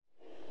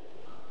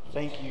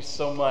Thank you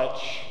so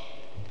much,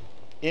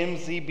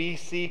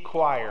 MZBC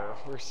Choir.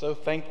 We're so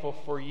thankful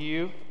for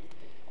you.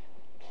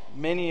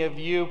 Many of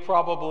you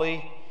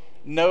probably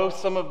know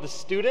some of the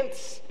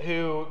students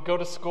who go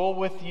to school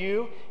with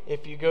you.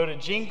 If you go to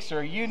Jinx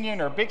or Union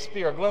or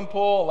Bixby or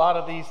Glenpool, a lot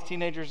of these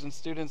teenagers and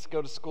students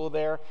go to school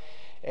there.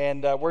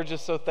 And we're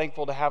just so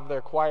thankful to have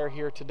their choir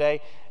here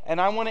today. And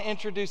I want to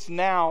introduce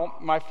now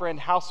my friend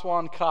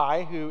Haoswan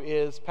Kai, who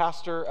is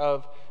pastor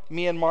of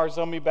Myanmar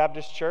Zomi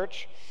Baptist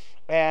Church.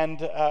 And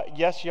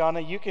yes,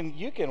 Yana, you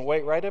can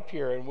wait right up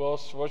here, and we'll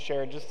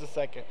share in just a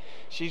second.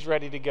 She's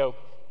ready to go.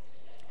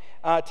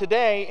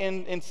 Today,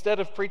 instead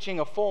of preaching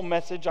a full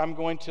message, I'm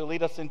going to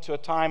lead us into a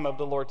time of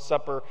the Lord's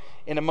Supper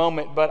in a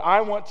moment. But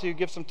I want to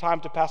give some time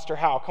to Pastor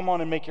Hao. Come on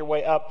and make your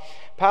way up.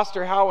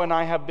 Pastor Hao and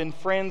I have been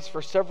friends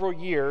for several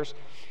years.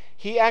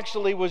 He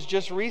actually was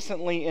just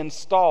recently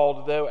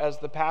installed, though, as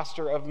the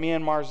pastor of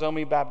Myanmar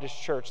Zomi Baptist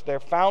Church.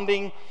 Their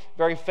founding,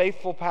 very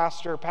faithful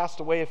pastor passed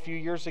away a few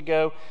years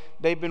ago.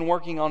 They've been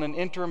working on an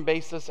interim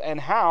basis,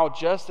 and Hao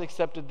just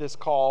accepted this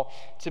call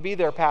to be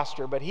their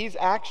pastor. But he's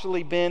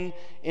actually been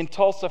in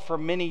Tulsa for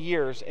many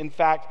years. In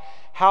fact,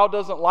 Hao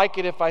doesn't like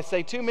it if I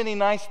say too many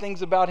nice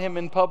things about him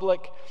in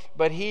public,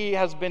 but he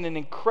has been an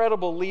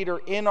incredible leader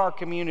in our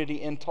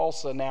community in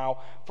Tulsa now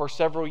for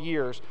several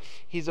years.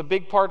 He's a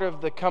big part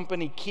of the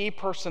company Key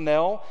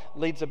Personnel,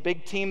 leads a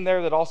big team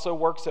there that also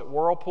works at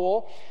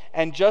Whirlpool.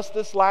 And just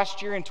this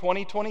last year in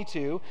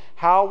 2022,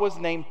 Hao was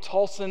named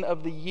Tulsan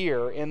of the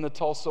Year in the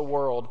Tulsa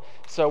world.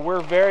 So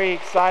we're very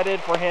excited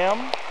for him.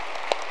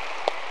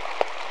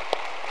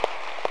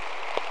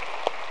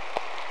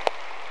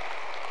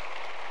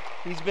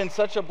 He's been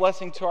such a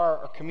blessing to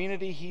our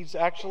community. He's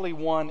actually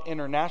won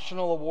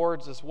international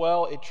awards as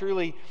well. It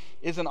truly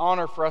is an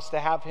honor for us to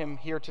have him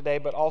here today,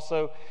 but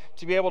also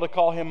to be able to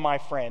call him my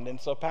friend. And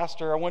so,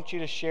 Pastor, I want you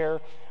to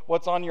share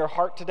what's on your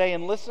heart today,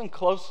 and listen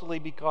closely,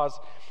 because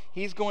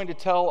he's going to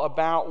tell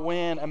about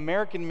when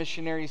American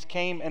missionaries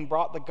came and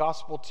brought the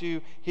gospel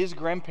to his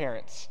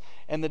grandparents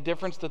and the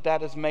difference that that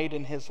has made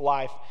in his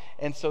life.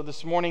 And so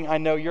this morning, I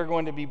know you're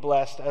going to be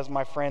blessed as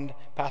my friend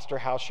Pastor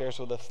Hao shares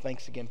with us.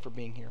 Thanks again for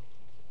being here.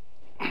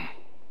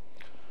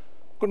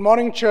 Good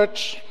morning,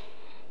 church.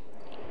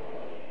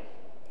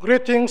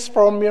 Greetings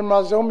from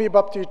Myanmar Zomi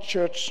Baptist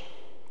Church.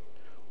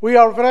 We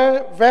are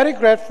very, very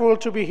grateful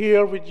to be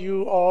here with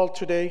you all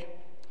today.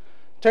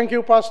 Thank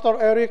you, Pastor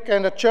Eric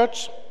and the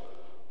church,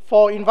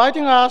 for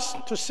inviting us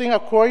to sing a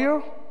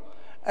choir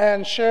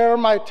and share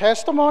my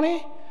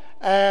testimony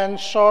and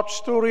short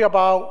story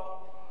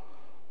about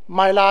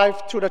my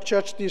life to the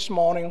church this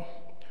morning.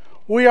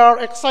 We are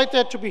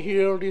excited to be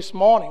here this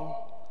morning.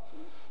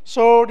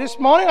 So this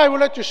morning I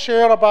would like to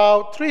share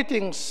about three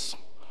things: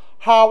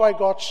 how I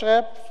got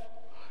saved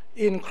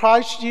in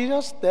Christ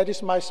Jesus, that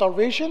is my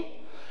salvation,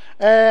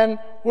 and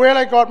where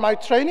I got my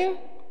training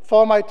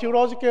for my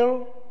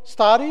theological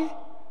study,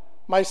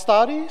 my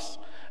studies,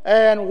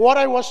 and what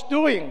I was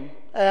doing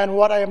and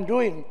what I am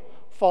doing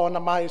for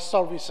my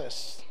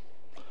services.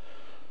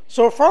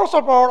 So first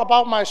of all,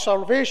 about my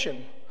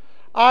salvation.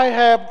 I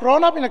have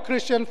grown up in a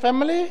Christian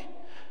family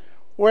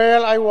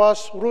where I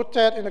was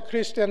rooted in a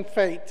Christian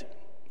faith.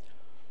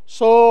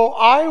 So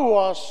I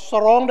was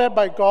surrounded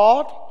by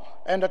God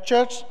and the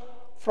church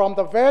from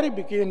the very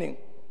beginning,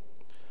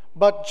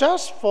 but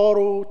just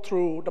follow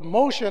through the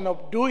motion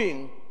of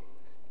doing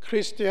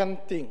Christian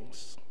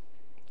things.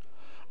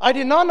 I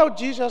did not know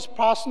Jesus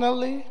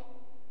personally,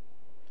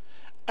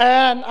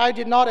 and I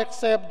did not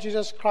accept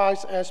Jesus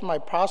Christ as my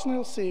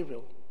personal Savior.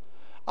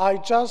 I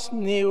just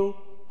knew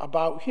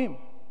about Him.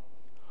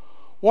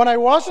 When I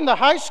was in the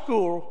high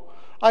school,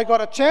 I got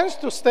a chance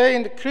to stay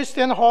in the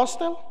Christian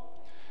hostel.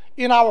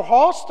 In our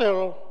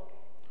hostel,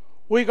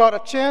 we got a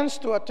chance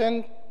to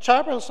attend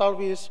chapel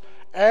service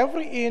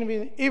every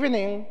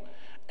evening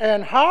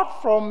and heard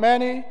from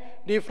many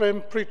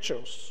different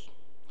preachers.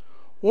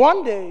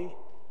 One day,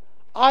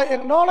 I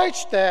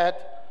acknowledged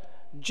that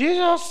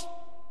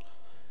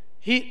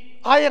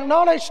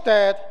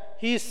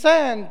He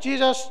sent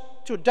Jesus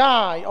to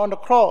die on the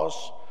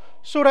cross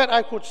so that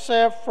I could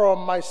save from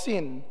my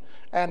sin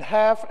and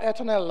have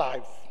eternal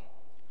life.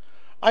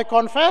 I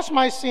confessed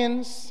my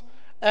sins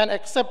and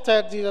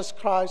accepted Jesus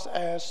Christ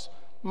as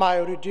my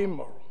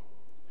Redeemer.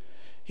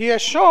 He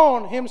has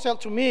shown Himself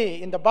to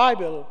me in the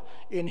Bible,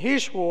 in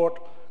His word,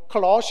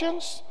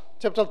 Colossians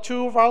chapter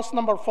 2, verse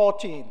number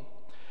 14.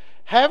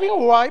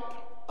 Having wiped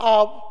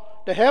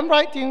out the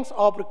handwritings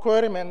of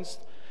requirements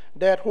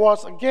that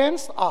was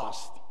against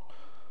us,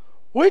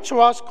 which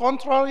was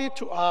contrary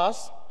to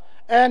us,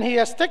 and He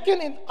has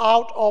taken it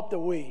out of the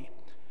way,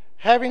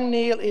 having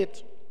nailed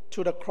it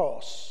to the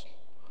cross.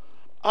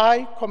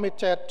 I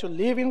committed to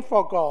living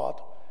for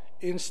God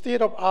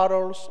instead of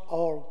others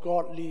or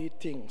godly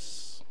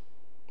things.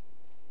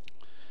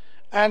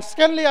 And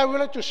secondly, I would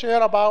like to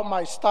share about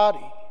my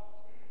study.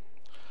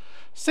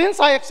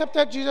 Since I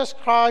accepted Jesus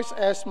Christ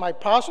as my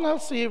personal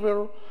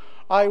Savior,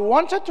 I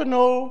wanted to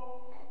know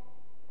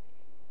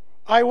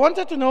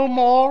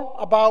more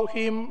about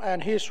Him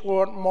and His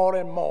Word more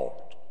and more.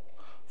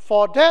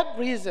 For that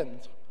reason,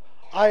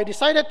 I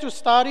decided to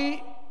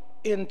study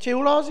in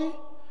theology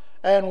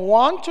and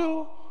went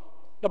to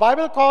the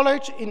Bible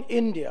college in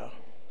India.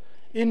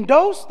 In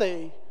those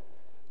days,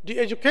 the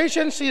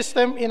education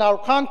system in our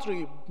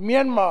country,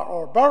 Myanmar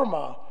or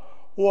Burma,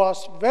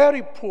 was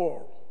very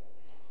poor.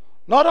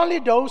 Not only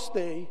those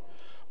days,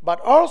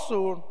 but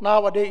also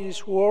nowadays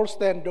is worse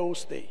than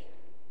those days.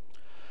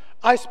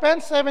 I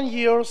spent 7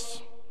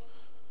 years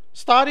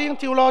studying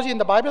theology in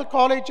the Bible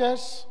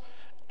colleges,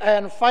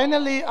 and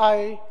finally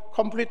I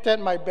completed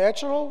my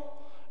bachelor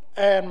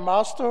and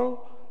master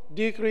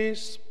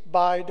degrees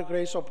by the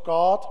grace of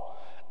God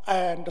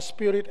and the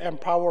Spirit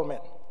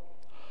empowerment.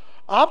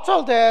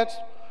 After that,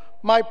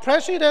 my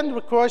president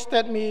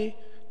requested me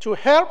to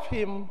help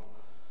him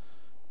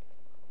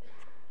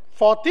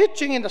for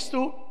teaching the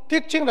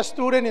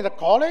student in the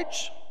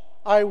college.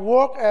 I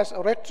worked as a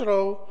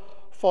lecturer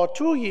for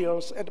 2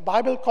 years at the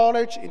Bible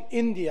College in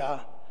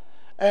India,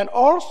 and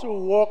also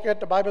worked at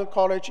the Bible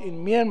College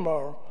in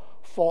Myanmar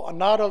for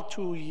another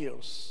 2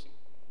 years.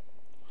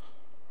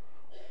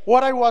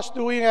 What I was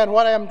doing and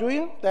what I am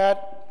doing,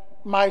 that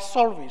my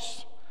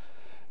service.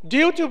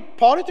 Due to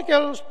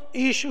political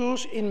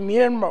issues in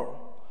Myanmar,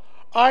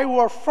 I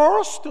was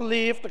forced to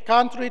leave the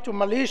country to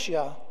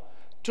Malaysia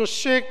to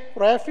seek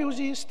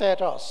refugee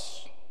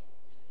status.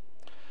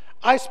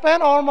 I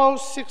spent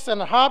almost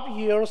 6.5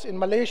 years in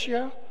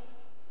Malaysia,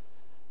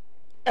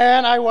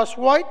 and I was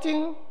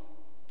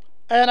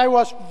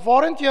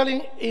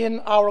volunteering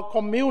in our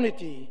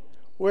community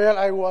where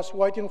I was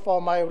waiting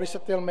for my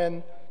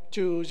resettlement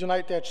to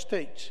United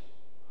States.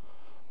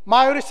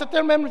 My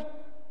resettlement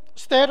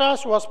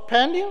status was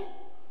pending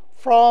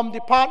from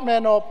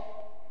Department of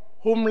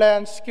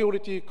Homeland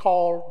Security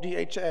called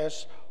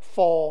DHS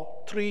for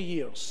 3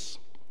 years.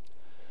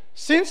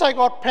 Since I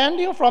got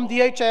pending from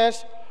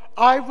DHS,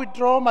 I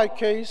withdrew my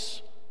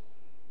case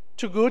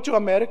to go to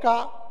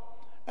America,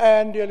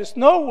 and there is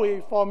no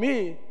way for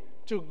me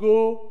to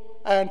go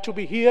and to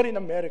be here in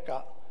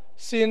America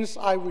since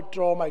I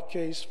withdraw my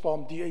case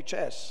from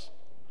DHS.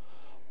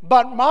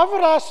 But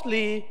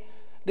marvelously,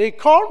 they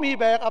called me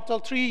back after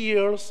 3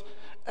 years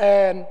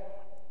and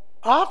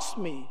asked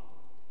me,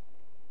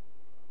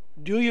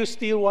 "Do you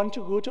still want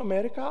to go to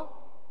America?"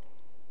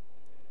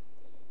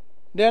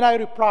 Then I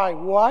replied,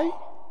 "Why?"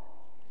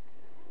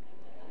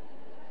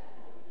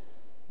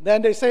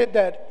 Then they said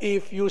that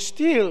if you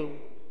still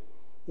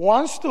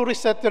want to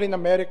resettle in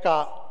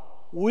America,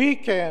 we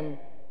can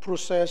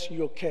process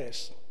your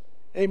case.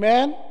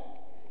 Amen?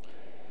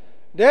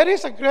 There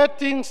is a great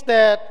things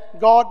that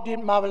God did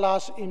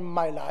marvelous in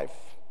my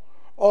life,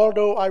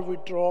 although I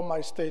withdraw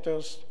my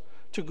status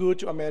to go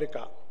to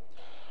America.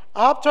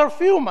 After a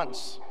few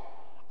months,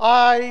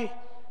 I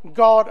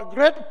got a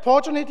great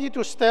opportunity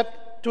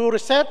to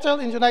resettle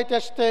in the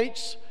United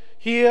States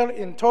here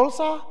in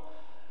Tulsa,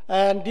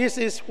 and this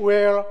is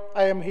where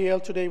I am here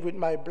today with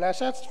my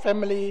blessed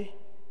family.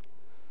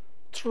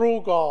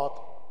 Through God,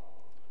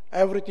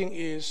 everything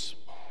is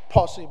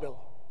possible.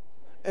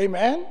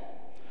 Amen?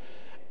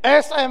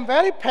 As I am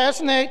very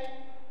passionate,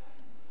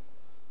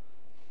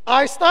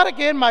 I start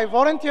again my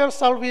volunteer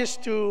service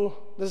to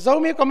the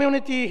Zomi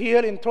community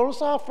here in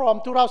Tulsa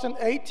from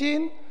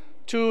 2018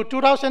 to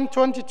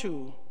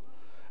 2022.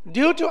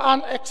 Due to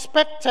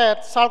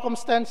unexpected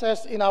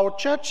circumstances in our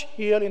church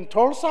here in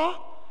Tulsa,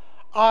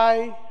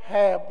 I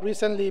have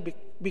recently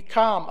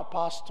become a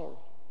pastor.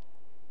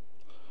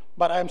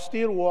 But I'm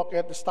still working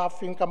at the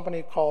staffing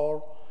company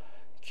called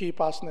Key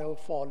Personnel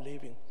for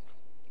Living.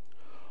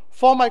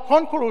 For my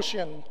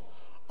conclusion,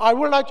 I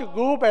would like to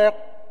go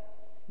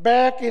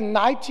back in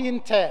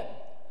 1910.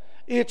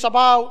 It's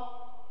about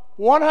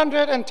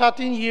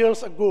 113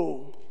 years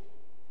ago.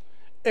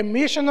 A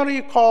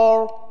missionary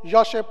called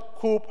Joseph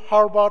Coop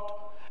Herbert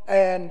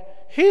and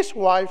his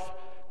wife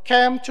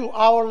came to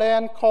our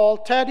land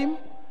called Tedim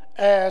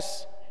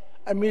as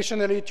a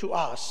missionary to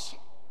us.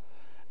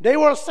 They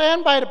were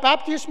sent by the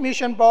Baptist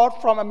Mission Board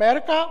from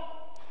America.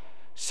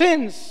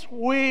 Since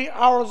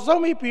our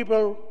Zomi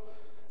people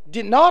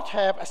did not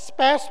have a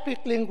specific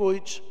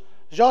language,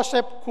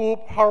 Joseph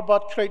Coop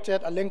Herbert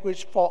created a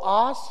language for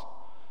us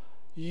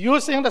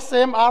using the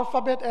same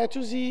alphabet A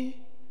to Z,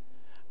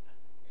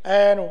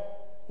 and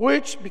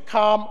which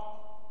become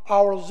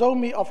our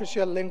Zomi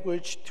official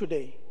language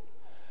today,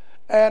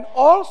 and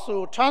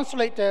also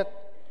translated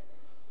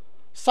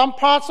some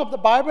parts of the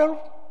Bible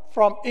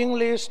from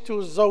English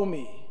to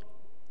Zomi.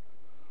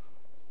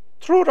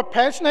 Through the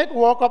passionate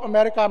work of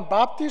American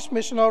Baptist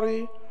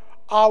missionary,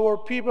 our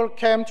people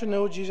came to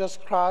know Jesus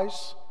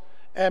Christ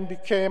and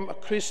became a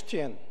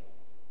Christian.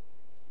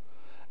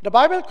 The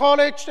Bible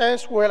College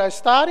where I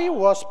study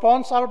was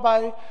sponsored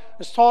by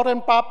the Southern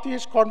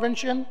Baptist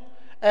Convention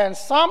and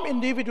some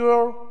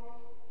individual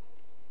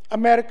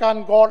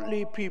American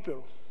godly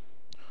people.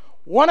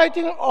 When I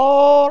think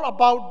all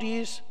about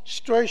these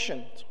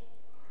situations,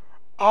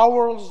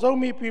 our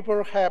Zomi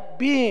people have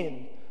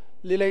been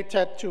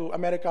related to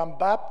American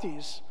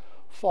Baptists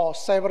for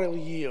several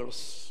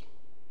years.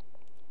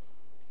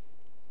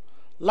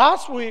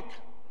 Last week,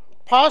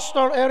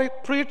 Pastor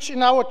Eric preached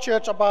in our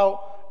church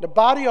about the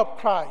body of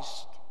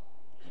Christ.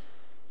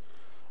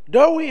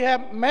 Though we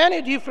have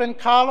many different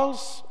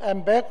colors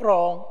and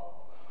backgrounds,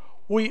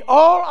 we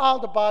all are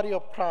the body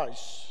of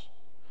Christ.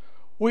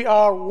 We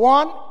are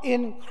one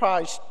in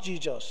Christ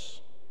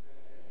Jesus.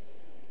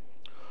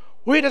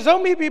 We, the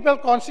Zombie people,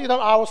 consider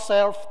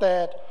ourselves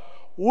that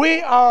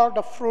we are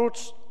the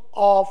fruits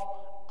of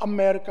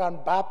American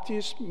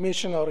Baptist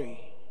missionary.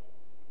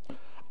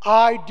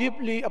 I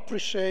deeply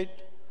appreciate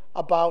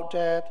about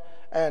that,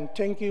 and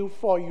thank you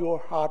for your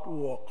hard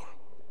work.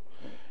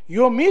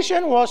 Your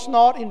mission was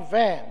not in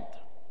vain.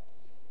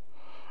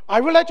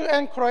 I would like to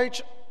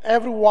encourage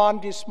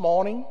everyone this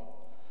morning,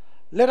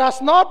 let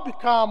us not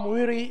become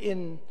weary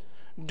in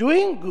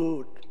doing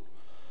good.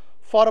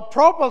 For the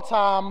proper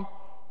time,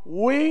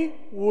 we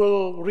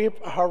will reap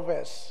a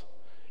harvest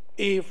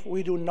if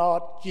we do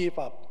not give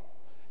up.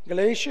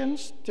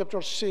 Galatians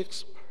chapter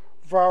 6,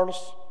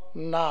 verse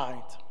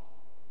 9.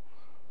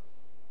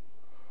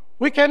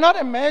 We cannot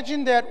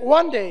imagine that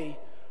one day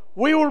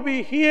we will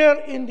be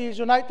here in the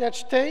United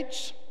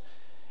States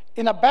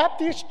in a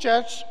Baptist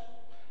church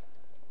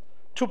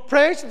to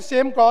praise the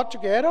same God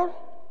together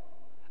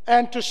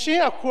and to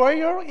sing a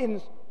choir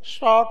in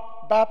South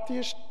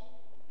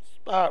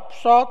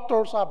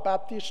Tulsa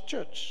Baptist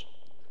Church.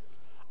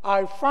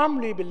 I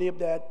firmly believe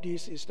that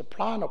this is the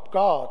plan of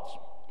God.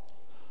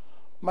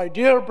 My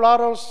dear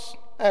brothers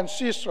and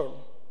sisters,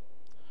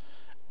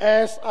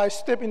 as I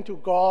step into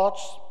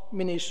God's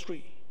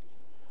ministry,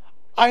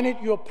 I need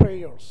your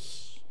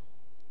prayers.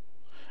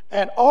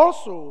 And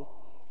also,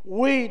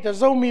 we, the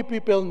Zombie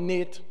people,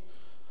 need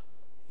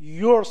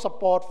your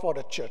support for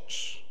the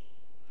church.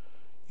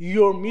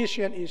 Your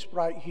mission is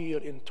right here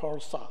in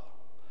Tulsa.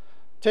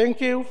 Thank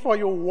you for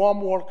your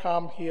warm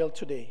welcome here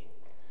today.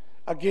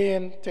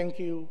 Again, thank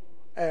you,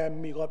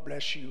 and may God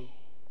bless you.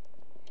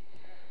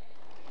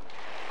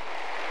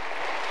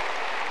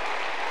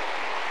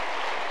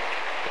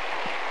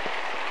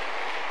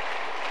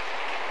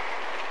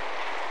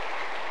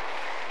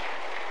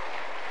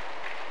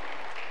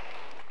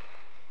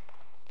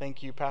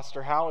 Thank you,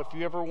 Pastor Hal. If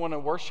you ever want to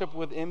worship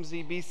with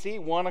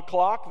MZBC, 1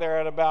 o'clock, they're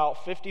at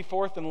about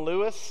 54th and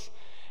Lewis,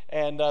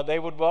 and they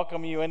would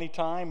welcome you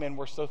anytime, and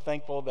we're so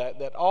thankful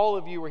that all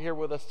of you were here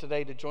with us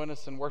today to join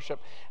us in worship.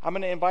 I'm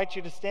going to invite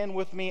you to stand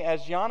with me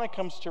as Yana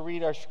comes to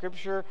read our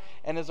scripture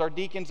and as our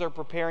deacons are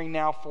preparing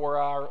now for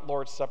our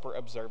Lord's Supper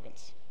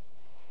observance.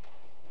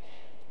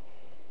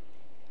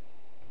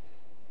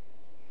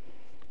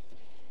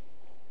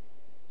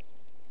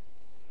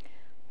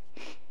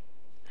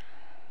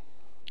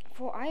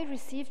 For I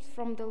received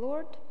from the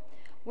Lord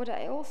what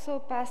I also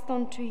passed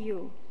on to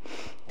you.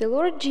 The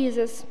Lord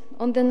Jesus,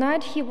 on the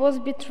night he was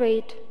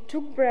betrayed,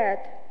 took bread,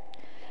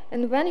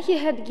 and when he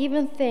had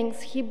given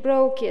thanks, he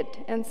broke it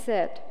and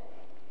said,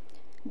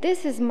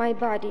 "This is my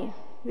body,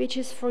 which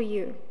is for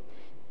you.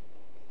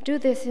 Do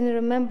this in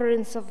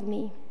remembrance of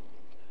me."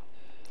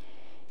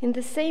 In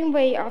the same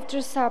way,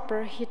 after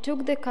supper, he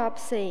took the cup,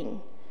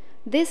 saying,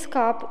 "This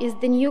cup is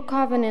the new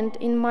covenant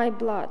in my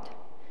blood.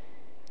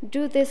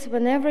 Do this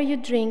whenever you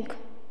drink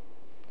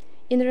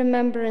in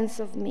remembrance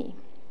of me.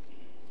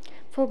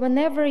 For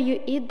whenever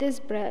you eat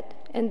this bread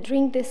and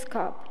drink this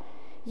cup,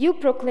 you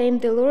proclaim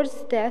the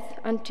Lord's death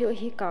until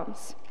he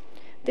comes."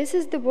 This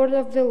is the word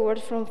of the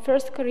Lord from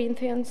 1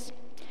 Corinthians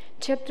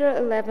chapter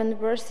 11,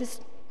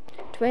 verses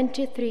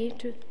 23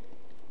 to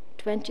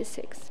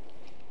 26.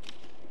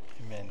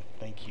 Amen.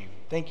 Thank you.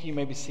 Thank you. You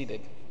may be seated.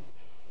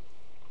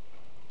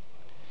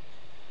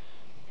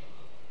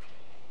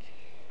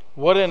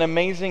 What an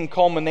amazing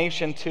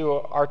culmination to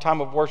our time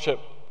of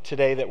worship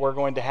today that we're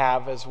going to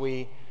have as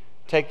we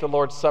take the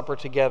Lord's Supper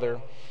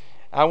together.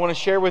 I want to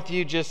share with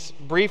you just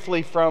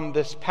briefly from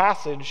this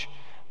passage,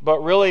 but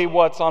really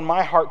what's on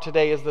my heart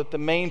today is that the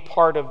main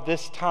part of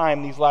this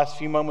time, these last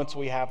few moments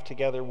we have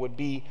together, would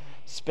be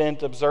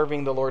spent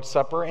observing the Lord's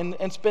Supper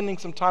and spending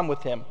some time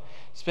with Him,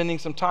 spending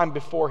some time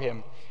before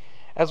Him.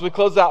 As we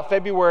close out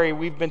February,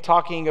 we've been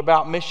talking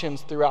about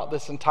missions throughout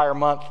this entire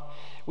month.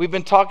 We've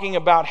been talking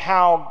about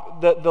how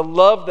the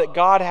love that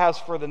God has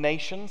for the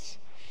nations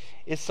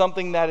is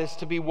something that is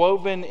to be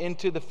woven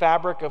into the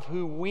fabric of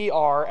who we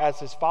are as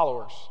His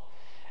followers.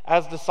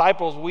 As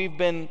disciples, we've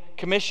been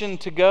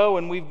commissioned to go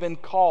and we've been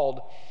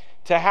called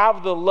to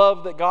have the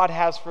love that God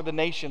has for the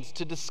nations,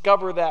 to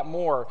discover that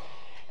more.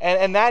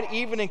 And that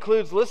even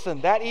includes,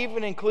 that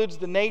even includes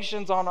the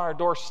nations on our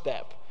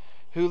doorstep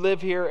who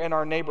live here in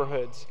our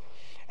neighborhoods.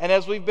 And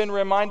as we've been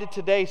reminded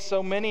today,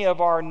 so many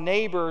of our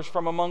neighbors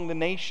from among the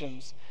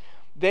nations,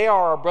 they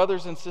are our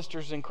brothers and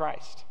sisters in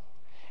Christ.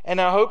 And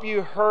I hope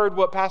you heard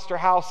what Pastor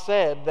Hal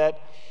said,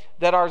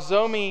 that our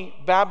Zombie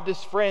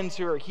Baptist friends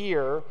who are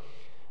here,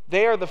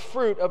 they are the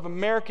fruit of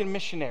American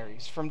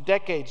missionaries from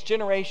decades,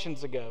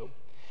 generations ago.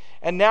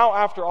 And now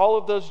after all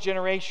of those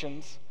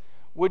generations,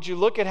 would you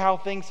look at how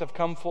things have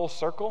come full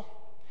circle?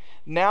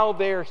 Now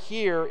they're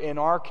here in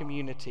our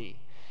community,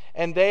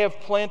 and they have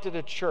planted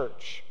a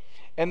church.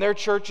 And their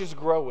church is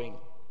growing.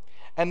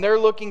 And they're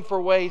looking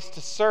for ways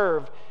to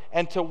serve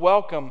and to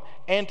welcome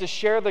and to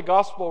share the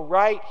gospel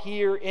right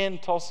here in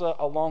Tulsa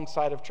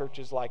alongside of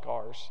churches like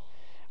ours.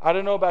 I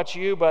don't know about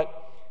you,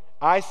 but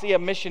I see a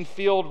mission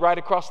field right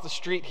across the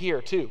street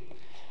here too.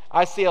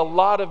 I see a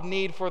lot of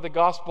need for the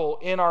gospel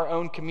in our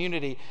own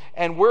community,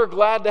 and we're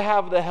glad to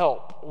have the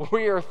help.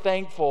 We are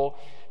thankful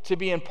to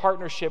be in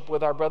partnership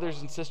with our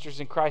brothers and sisters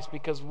in Christ,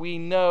 because we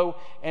know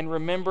and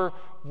remember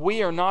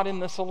we are not in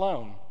this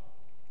alone.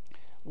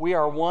 We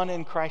are one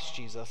in Christ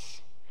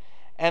Jesus.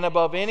 And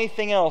above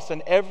anything else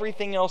and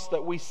everything else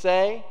that we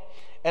say,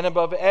 and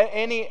above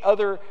any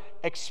other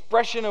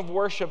expression of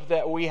worship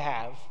that we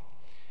have,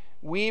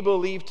 we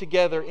believe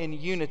together in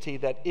unity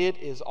that it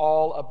is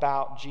all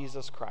about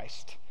Jesus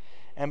Christ.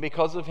 And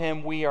because of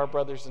him, we are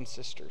brothers and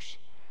sisters.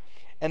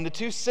 And the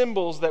two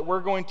symbols that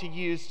we're going to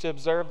use to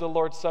observe the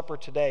Lord's Supper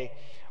today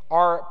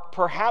are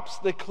perhaps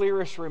the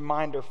clearest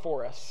reminder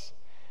for us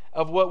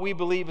of what we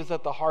believe is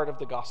at the heart of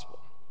the gospel.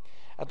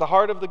 At the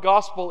heart of the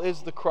gospel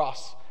is the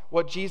cross,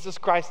 what Jesus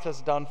Christ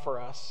has done for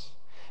us.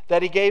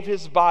 That he gave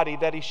his body,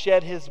 that he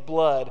shed his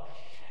blood,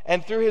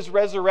 and through his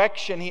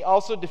resurrection, he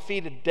also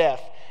defeated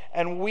death.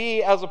 And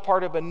we, as a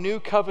part of a new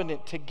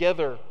covenant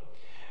together,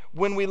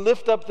 when we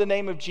lift up the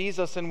name of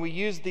Jesus and we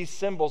use these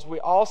symbols, we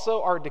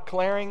also are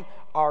declaring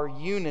our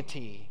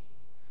unity.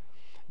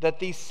 That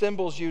these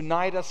symbols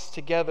unite us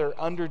together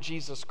under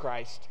Jesus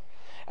Christ.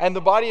 And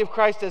the body of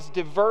Christ, as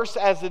diverse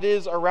as it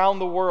is around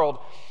the world,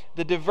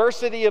 the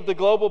diversity of the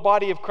global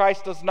body of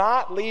Christ does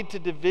not lead to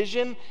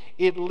division,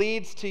 it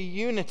leads to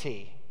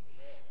unity,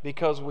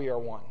 because we are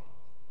one.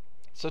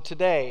 So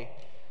today,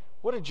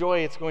 what a joy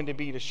it's going to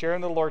be to share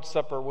in the Lord's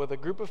Supper with a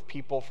group of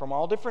people from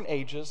all different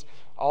ages,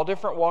 all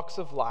different walks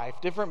of life,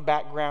 different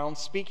backgrounds,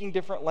 speaking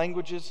different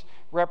languages,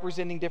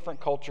 representing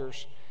different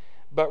cultures,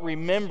 but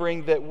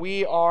remembering that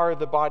we are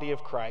the body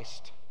of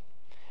Christ.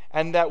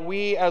 And that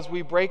we, as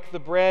we break the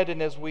bread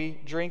and as we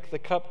drink the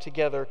cup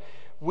together,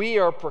 we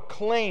are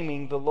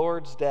proclaiming the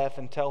Lord's death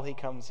until he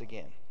comes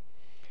again.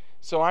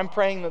 So I'm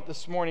praying that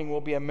this morning will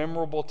be a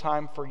memorable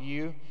time for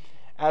you.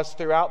 As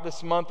throughout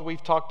this month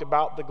we've talked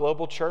about the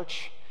global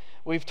church.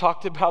 We've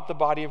talked about the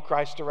body of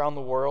Christ around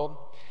the world.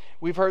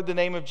 We've heard the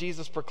name of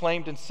Jesus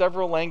proclaimed in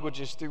several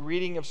languages through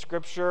reading of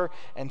Scripture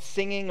and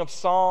singing of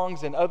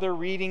songs and other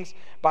readings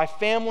by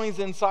families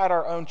inside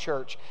our own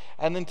church.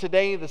 And then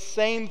today the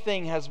same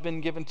thing has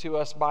been given to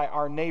us by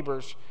our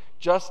neighbors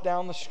just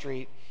down the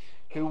street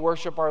who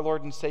worship our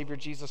Lord and Savior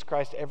Jesus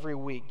Christ every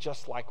week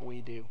just like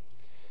we do.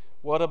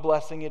 What a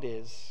blessing it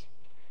is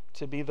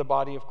to be the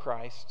body of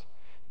Christ.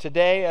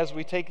 Today, as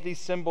we take these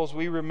symbols,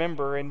 we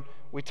remember, and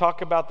we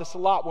talk about this a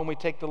lot when we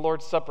take the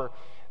Lord's Supper,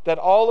 that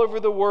all over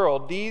the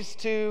world, these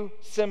two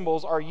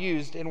symbols are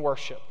used in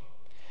worship.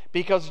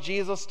 Because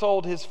Jesus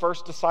told his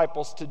first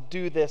disciples to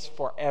do this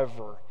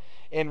forever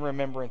in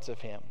remembrance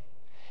of him.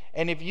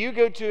 And if you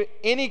go to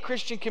any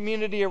Christian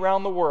community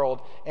around the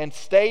world and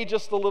stay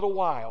just a little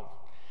while,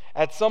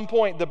 at some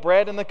point the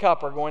bread and the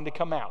cup are going to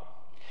come out.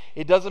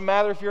 It doesn't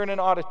matter if you're in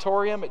an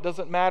auditorium. It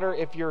doesn't matter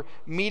if you're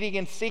meeting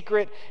in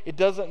secret. It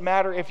doesn't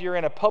matter if you're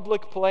in a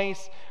public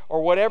place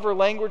or whatever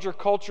language or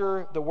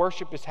culture the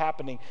worship is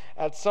happening.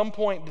 At some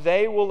point,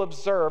 they will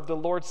observe the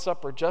Lord's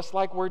Supper just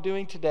like we're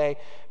doing today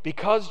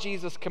because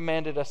Jesus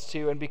commanded us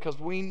to and because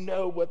we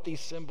know what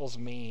these symbols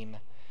mean.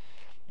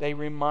 They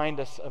remind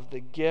us of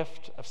the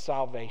gift of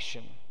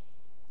salvation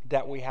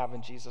that we have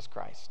in Jesus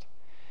Christ.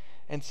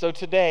 And so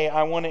today,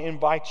 I want to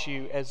invite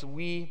you as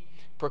we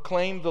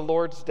proclaim the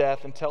Lord's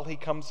death until he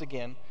comes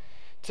again,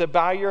 to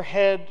bow your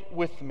head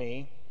with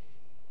me.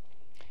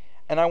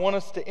 And I want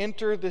us to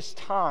enter this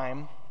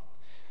time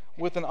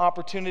with an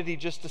opportunity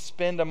just to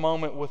spend a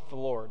moment with the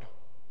Lord.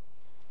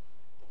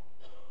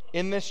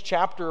 In this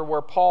chapter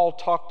where Paul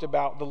talked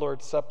about the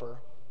Lord's Supper,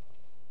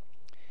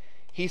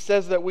 he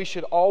says that we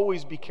should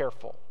always be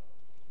careful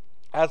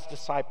as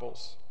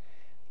disciples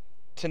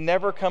to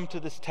never come to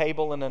this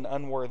table in an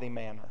unworthy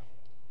manner.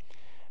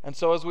 And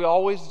so as we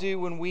always do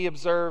when we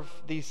observe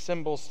these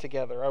symbols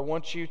together, I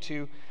want you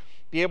to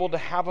be able to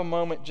have a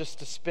moment just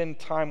to spend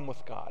time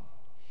with God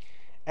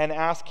and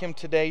ask him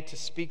today to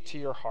speak to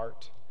your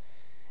heart.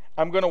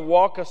 I'm going to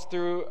walk us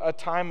through a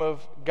time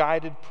of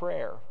guided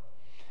prayer.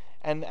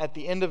 And at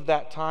the end of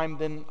that time,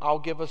 then I'll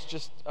give us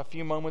just a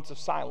few moments of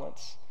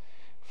silence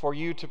for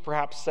you to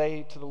perhaps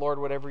say to the Lord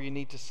whatever you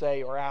need to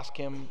say or ask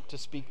him to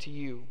speak to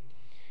you,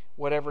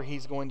 whatever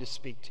he's going to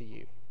speak to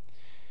you.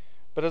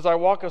 But as I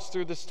walk us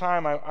through this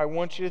time, I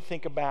want you to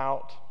think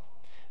about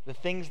the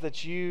things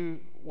that you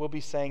will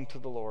be saying to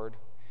the Lord,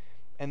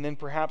 and then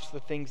perhaps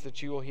the things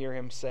that you will hear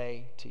him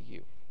say to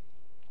you.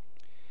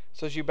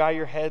 So as you bow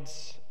your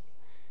heads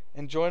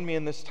and join me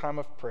in this time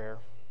of prayer,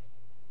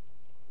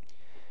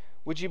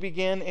 would you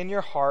begin in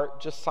your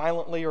heart, just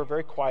silently or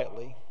very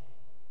quietly,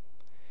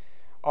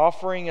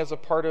 offering as a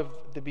part of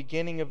the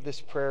beginning of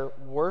this prayer,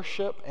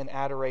 worship and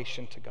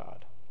adoration to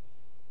God.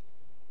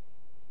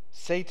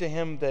 Say to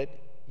him that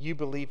you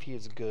believe he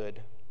is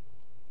good.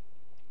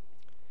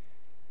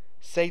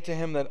 Say to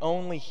him that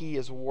only he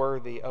is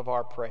worthy of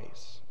our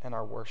praise and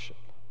our worship.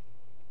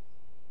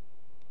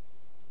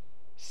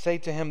 Say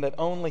to him that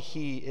only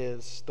he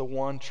is the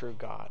one true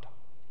God.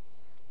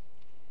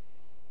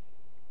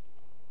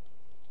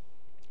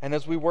 And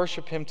as we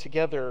worship him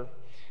together,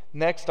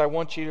 Next, I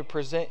want you to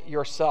present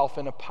yourself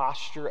in a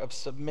posture of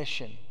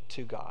submission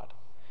to God.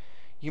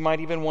 You might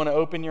even want to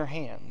open your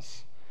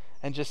hands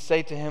and just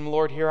say to Him,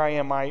 Lord, here I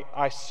am.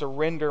 I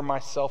surrender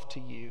myself to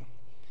you.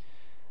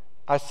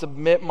 I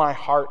submit my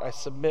heart. I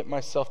submit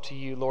myself to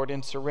you, Lord,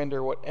 and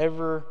surrender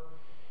whatever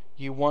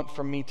you want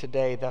from me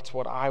today. That's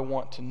what I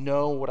want to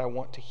know, what I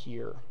want to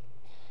hear.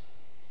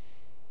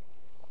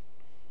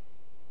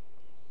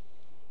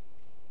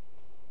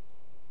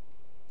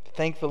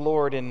 Thank the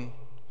Lord in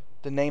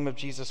the name of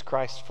Jesus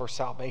Christ for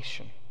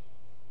salvation.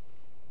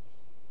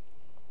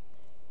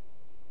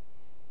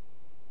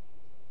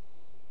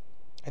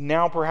 And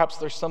now perhaps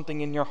there's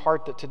something in your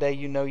heart that today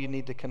you know you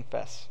need to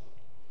confess.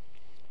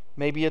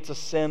 Maybe it's a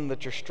sin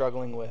that you're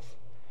struggling with.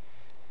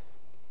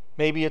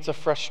 Maybe it's a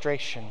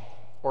frustration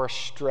or a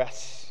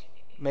stress.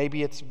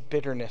 Maybe it's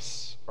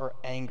bitterness or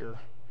anger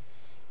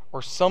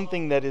or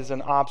something that is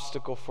an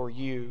obstacle for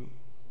you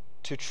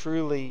to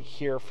truly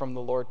hear from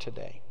the Lord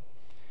today.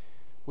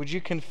 Would you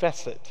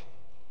confess it?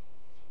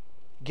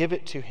 Give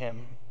it to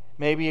Him.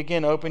 Maybe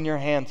again, open your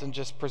hands and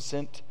just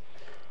present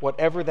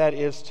whatever that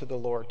is to the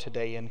Lord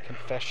today in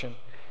confession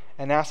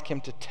and ask Him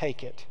to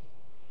take it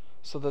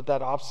so that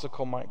that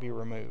obstacle might be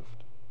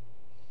removed.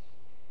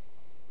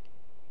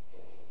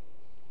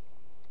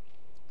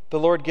 The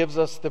Lord gives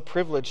us the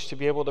privilege to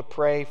be able to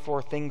pray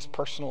for things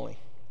personally.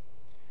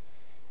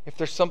 If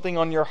there's something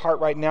on your heart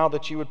right now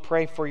that you would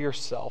pray for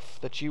yourself,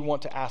 that you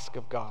want to ask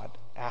of God,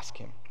 ask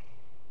Him.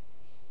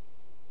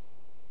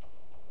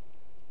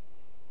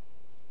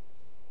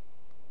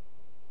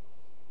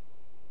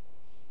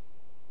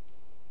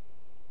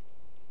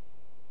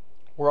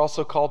 We're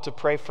also called to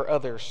pray for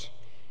others.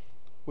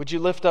 Would you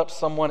lift up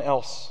someone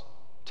else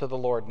to the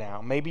Lord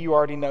now? Maybe you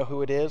already know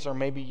who it is, or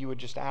maybe you would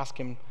just ask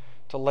Him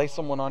to lay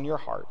someone on your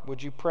heart.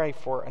 Would you pray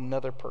for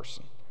another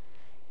person?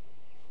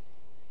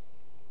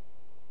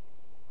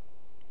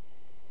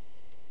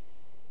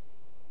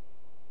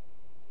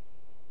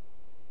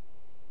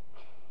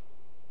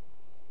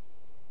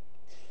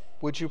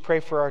 Would you pray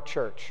for our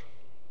church?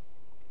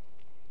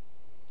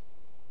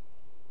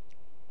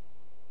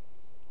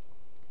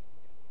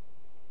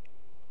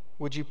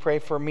 Would you pray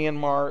for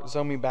Myanmar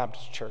Zomi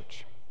Baptist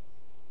Church?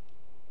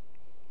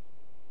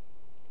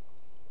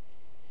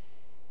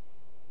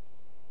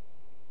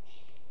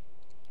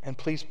 And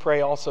please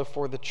pray also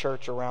for the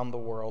church around the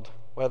world,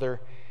 whether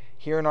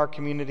here in our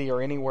community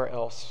or anywhere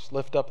else.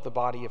 Lift up the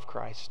body of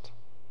Christ.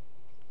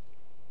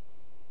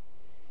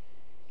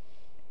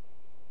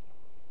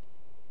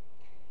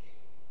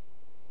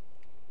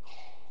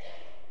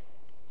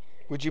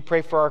 Would you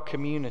pray for our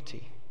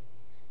community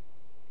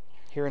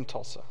here in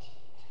Tulsa?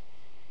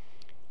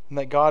 And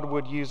that God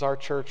would use our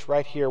church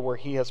right here where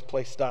He has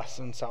placed us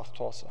in South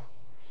Tulsa.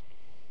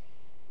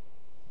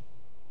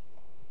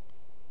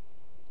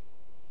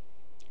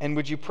 And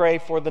would you pray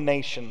for the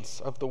nations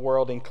of the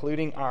world,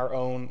 including our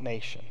own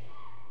nation?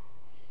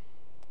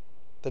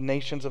 The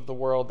nations of the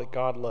world that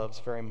God loves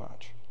very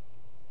much.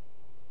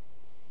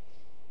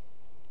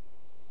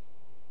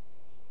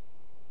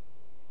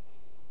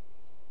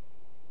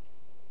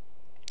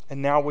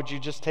 And now would you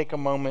just take a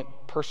moment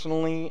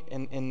personally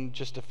in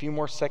just a few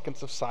more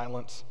seconds of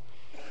silence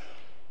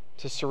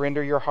to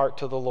surrender your heart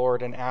to the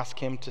Lord and ask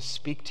Him to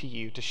speak to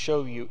you, to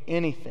show you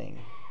anything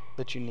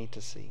that you need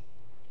to see.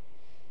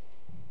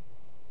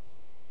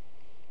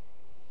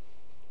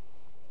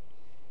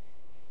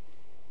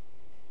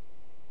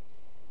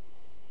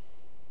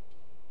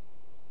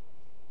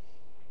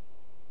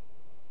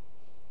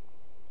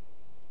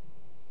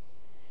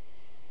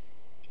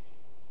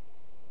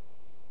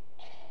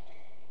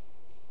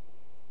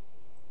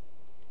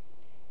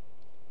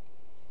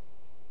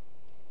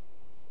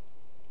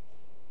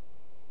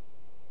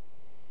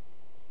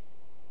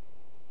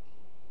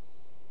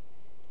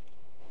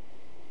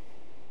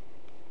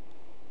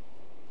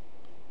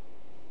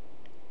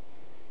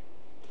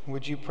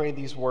 Would you pray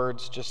these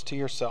words just to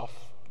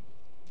yourself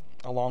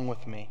along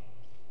with me?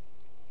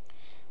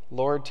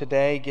 Lord,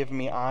 today give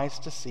me eyes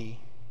to see,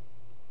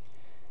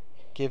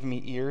 give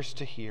me ears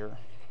to hear,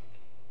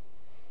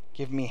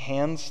 give me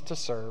hands to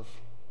serve,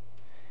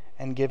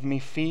 and give me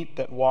feet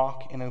that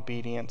walk in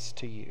obedience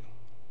to you.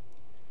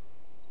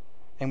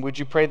 And would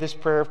you pray this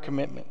prayer of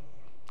commitment?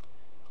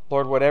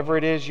 Lord, whatever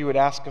it is you would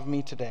ask of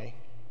me today,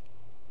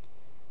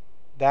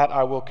 that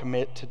I will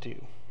commit to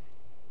do.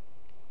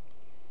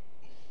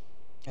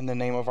 In the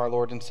name of our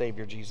Lord and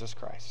Savior, Jesus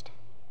Christ.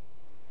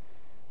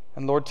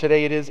 And Lord,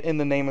 today it is in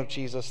the name of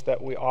Jesus that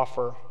we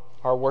offer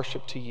our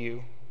worship to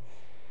you.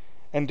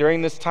 And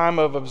during this time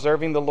of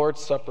observing the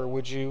Lord's Supper,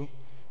 would you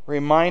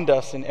remind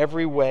us in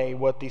every way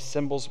what these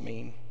symbols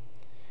mean,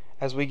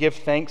 as we give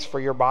thanks for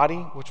your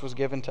body, which was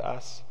given to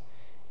us,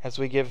 as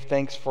we give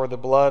thanks for the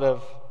blood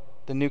of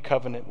the new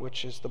covenant,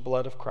 which is the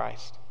blood of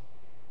Christ.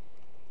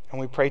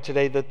 And we pray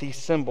today that these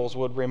symbols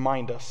would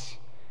remind us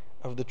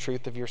of the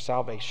truth of your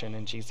salvation.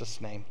 In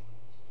Jesus' name,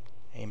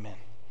 amen.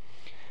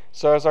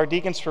 So as our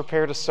deacons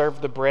prepare to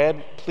serve the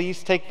bread,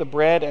 please take the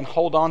bread and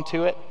hold on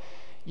to it.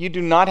 You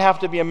do not have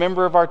to be a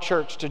member of our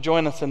church to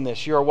join us in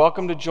this. You are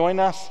welcome to join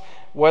us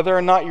whether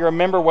or not you're a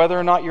member, whether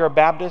or not you're a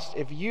Baptist,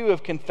 if you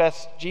have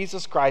confessed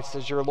Jesus Christ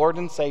as your Lord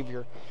and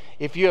Savior,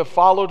 if you have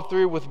followed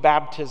through with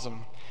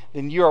baptism,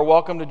 then you are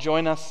welcome to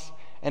join us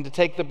and to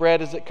take the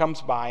bread as it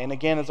comes by. And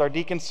again, as our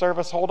deacons serve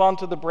us, hold on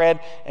to the bread,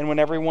 and when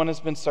everyone has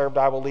been served,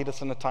 I will lead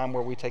us in a time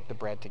where we take the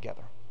bread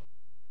together.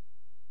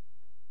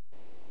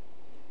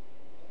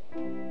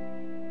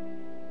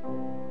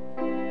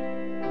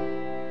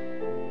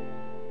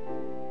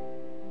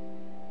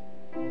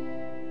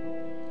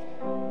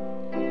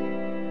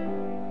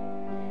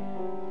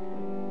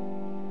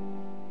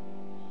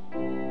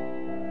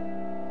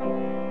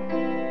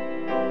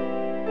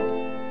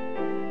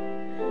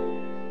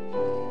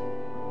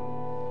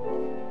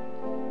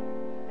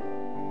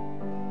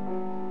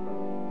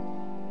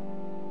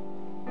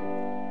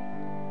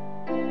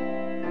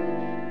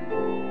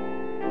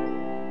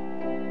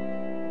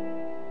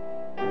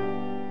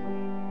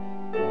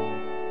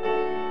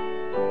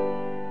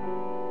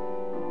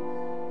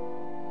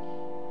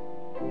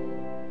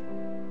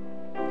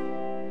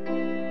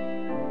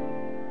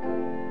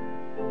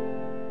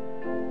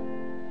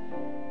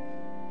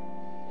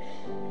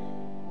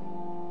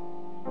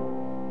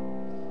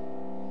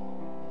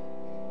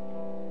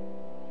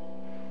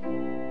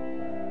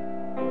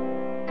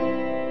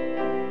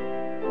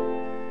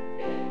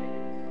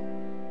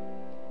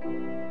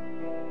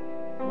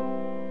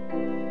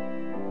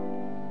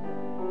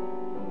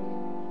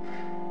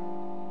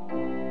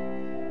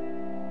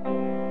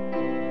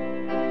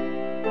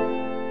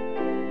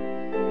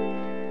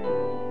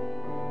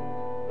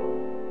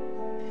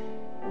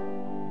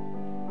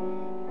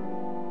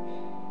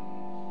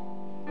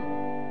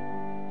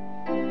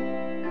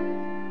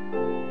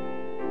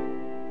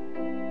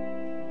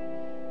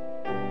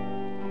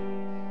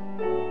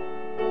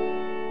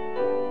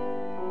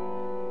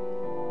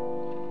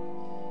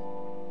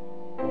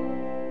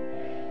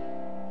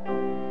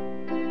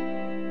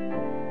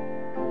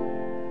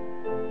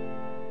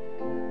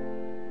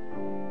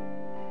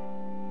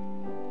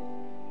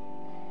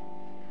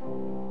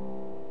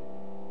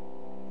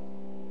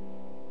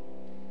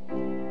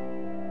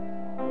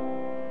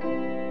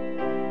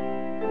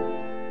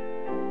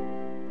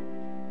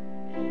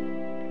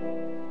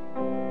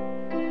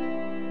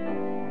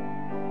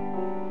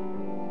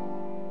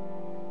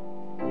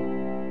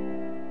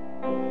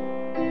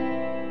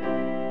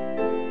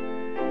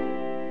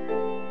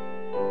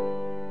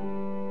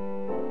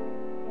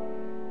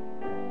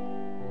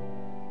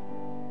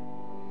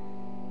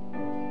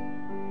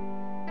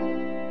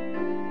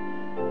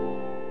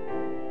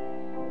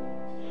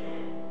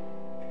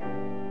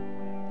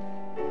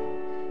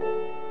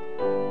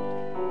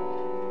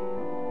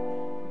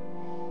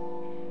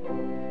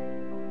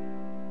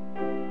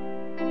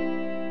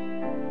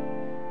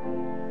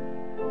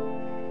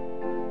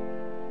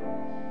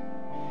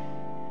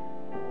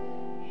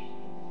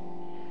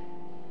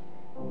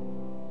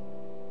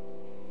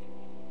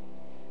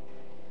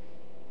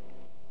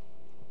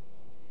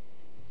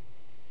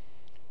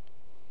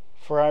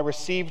 For I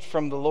received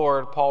from the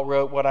Lord, Paul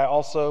wrote, what I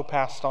also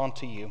passed on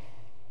to you.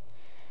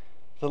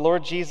 The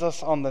Lord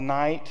Jesus, on the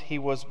night he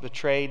was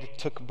betrayed,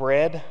 took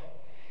bread,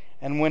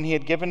 and when he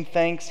had given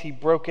thanks, he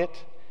broke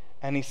it,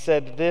 and he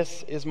said,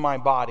 "This is my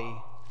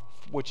body,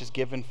 which is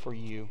given for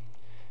you.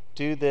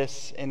 Do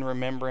this in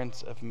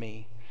remembrance of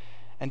me."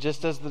 And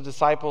just as the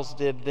disciples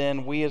did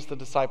then, we as the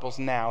disciples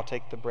now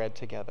take the bread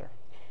together.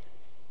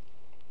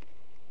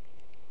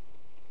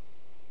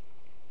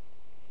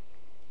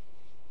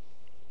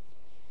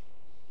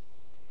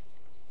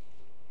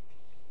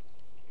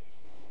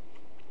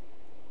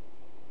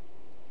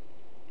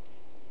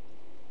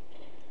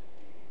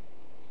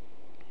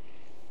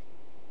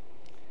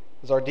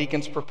 As our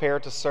deacons prepare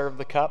to serve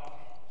the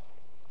cup,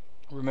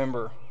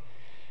 remember,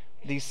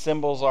 these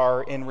symbols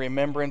are in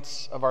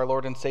remembrance of our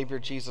Lord and Savior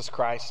Jesus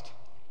Christ.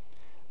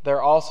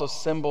 They're also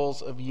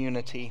symbols of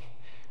unity,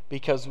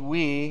 because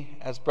we,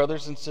 as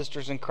brothers and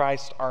sisters in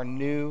Christ, are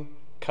new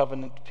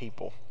covenant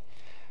people.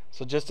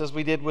 So just as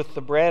we did with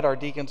the bread, our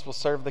deacons will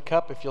serve the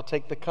cup. If you'll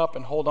take the cup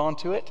and hold on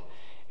to it,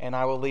 and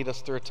I will lead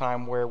us through a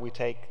time where we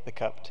take the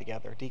cup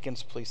together.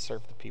 Deacons, please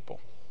serve the people.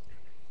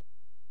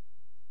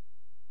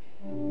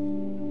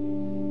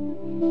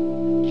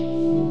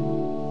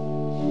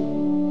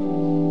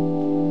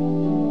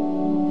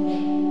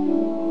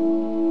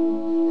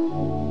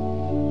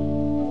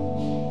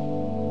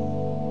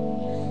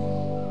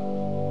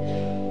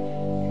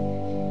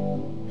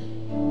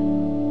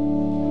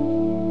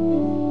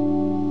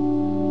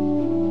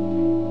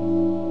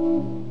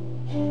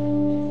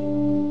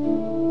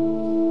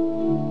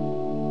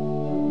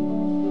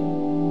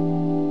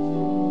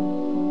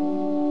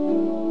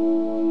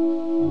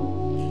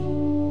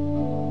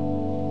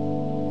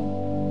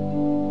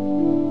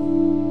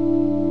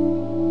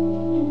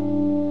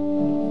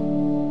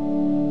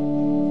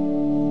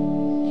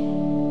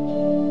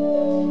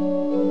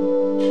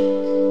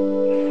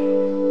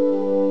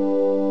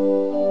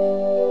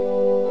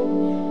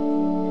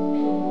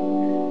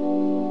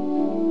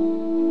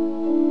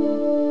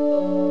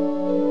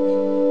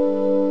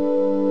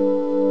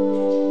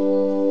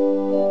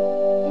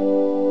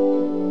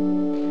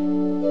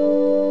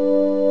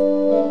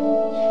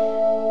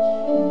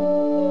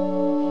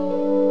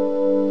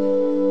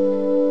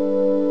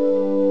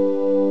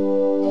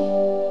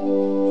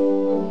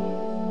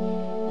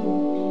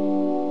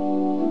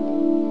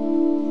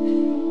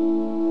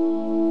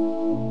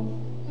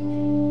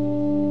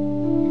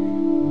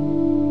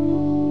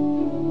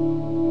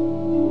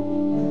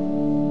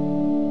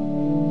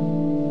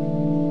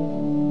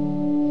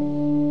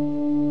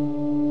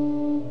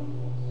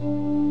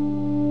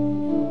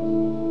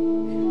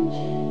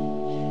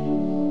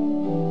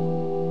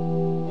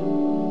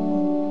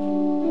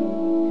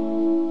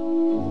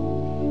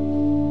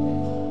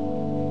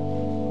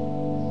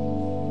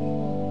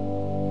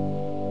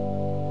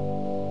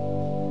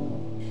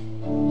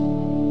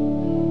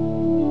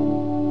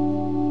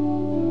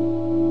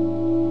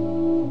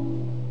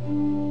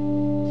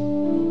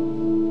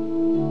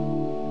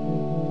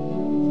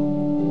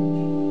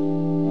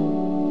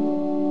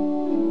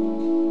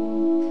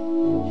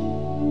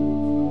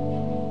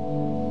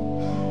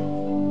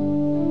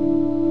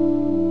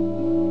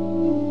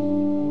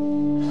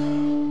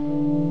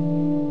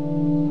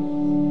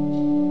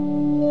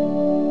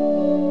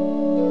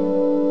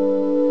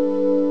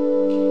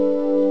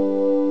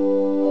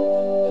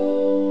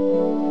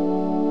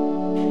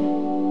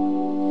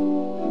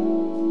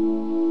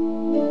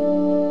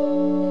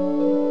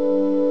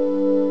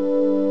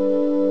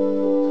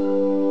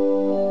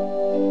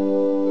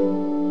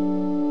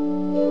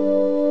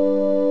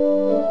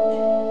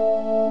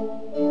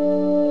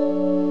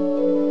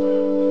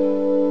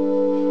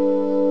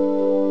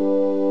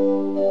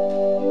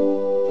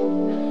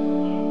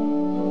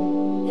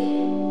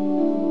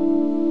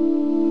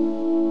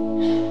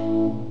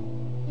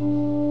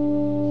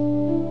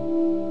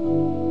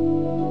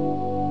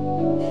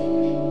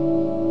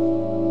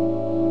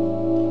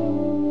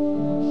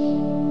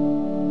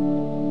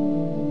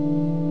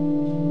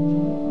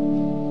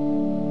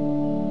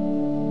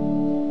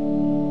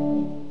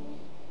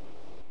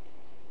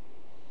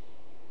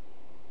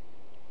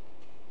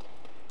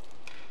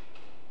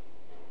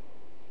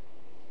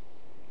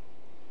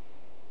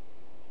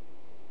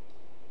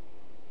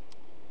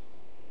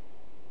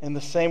 In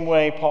the same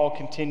way, Paul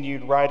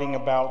continued writing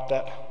about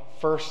that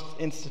first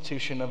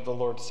institution of the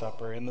Lord's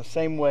Supper. In the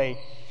same way,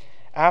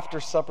 after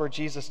supper,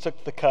 Jesus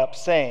took the cup,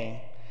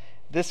 saying,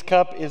 "This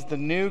cup is the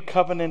new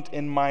covenant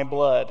in my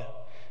blood.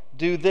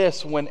 Do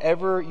this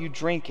whenever you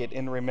drink it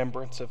in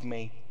remembrance of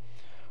me.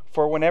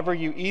 For whenever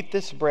you eat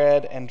this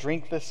bread and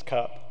drink this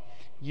cup,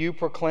 you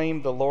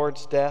proclaim the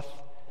Lord's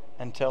death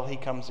until he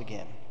comes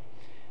again."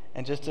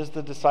 And just as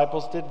the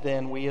disciples did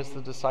then, we as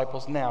the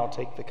disciples now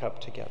take the cup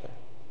together.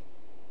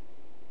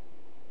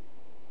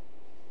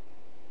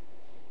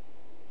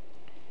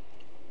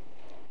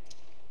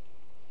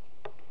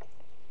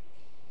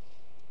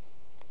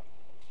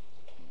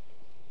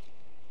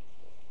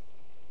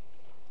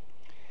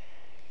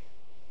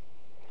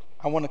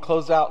 I want to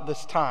close out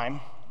this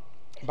time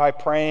by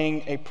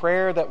praying a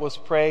prayer that was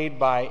prayed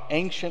by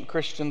ancient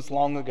Christians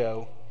long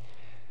ago,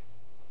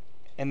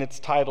 and it's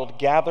titled,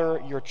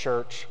 "Gather Your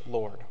Church,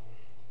 Lord."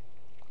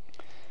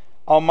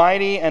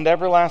 Almighty and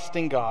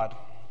everlasting God,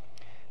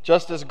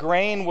 just as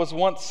grain was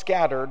once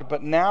scattered,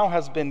 but now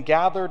has been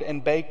gathered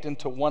and baked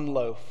into one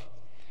loaf,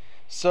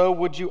 so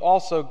would you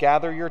also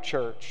gather your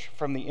church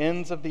from the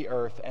ends of the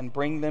earth and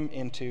bring them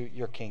into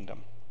your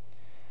kingdom.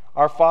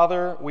 Our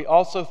Father, we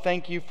also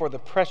thank you for the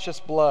precious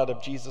blood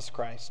of Jesus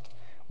Christ,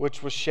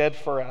 which was shed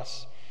for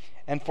us,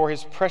 and for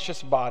his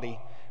precious body,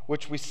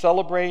 which we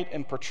celebrate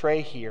and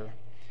portray here,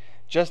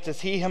 just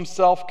as he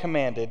himself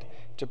commanded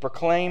to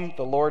proclaim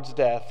the Lord's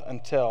death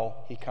until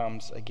he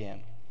comes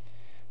again.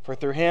 For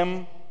through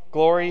him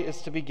glory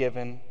is to be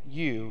given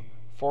you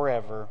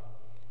forever.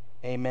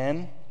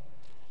 Amen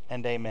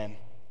and amen.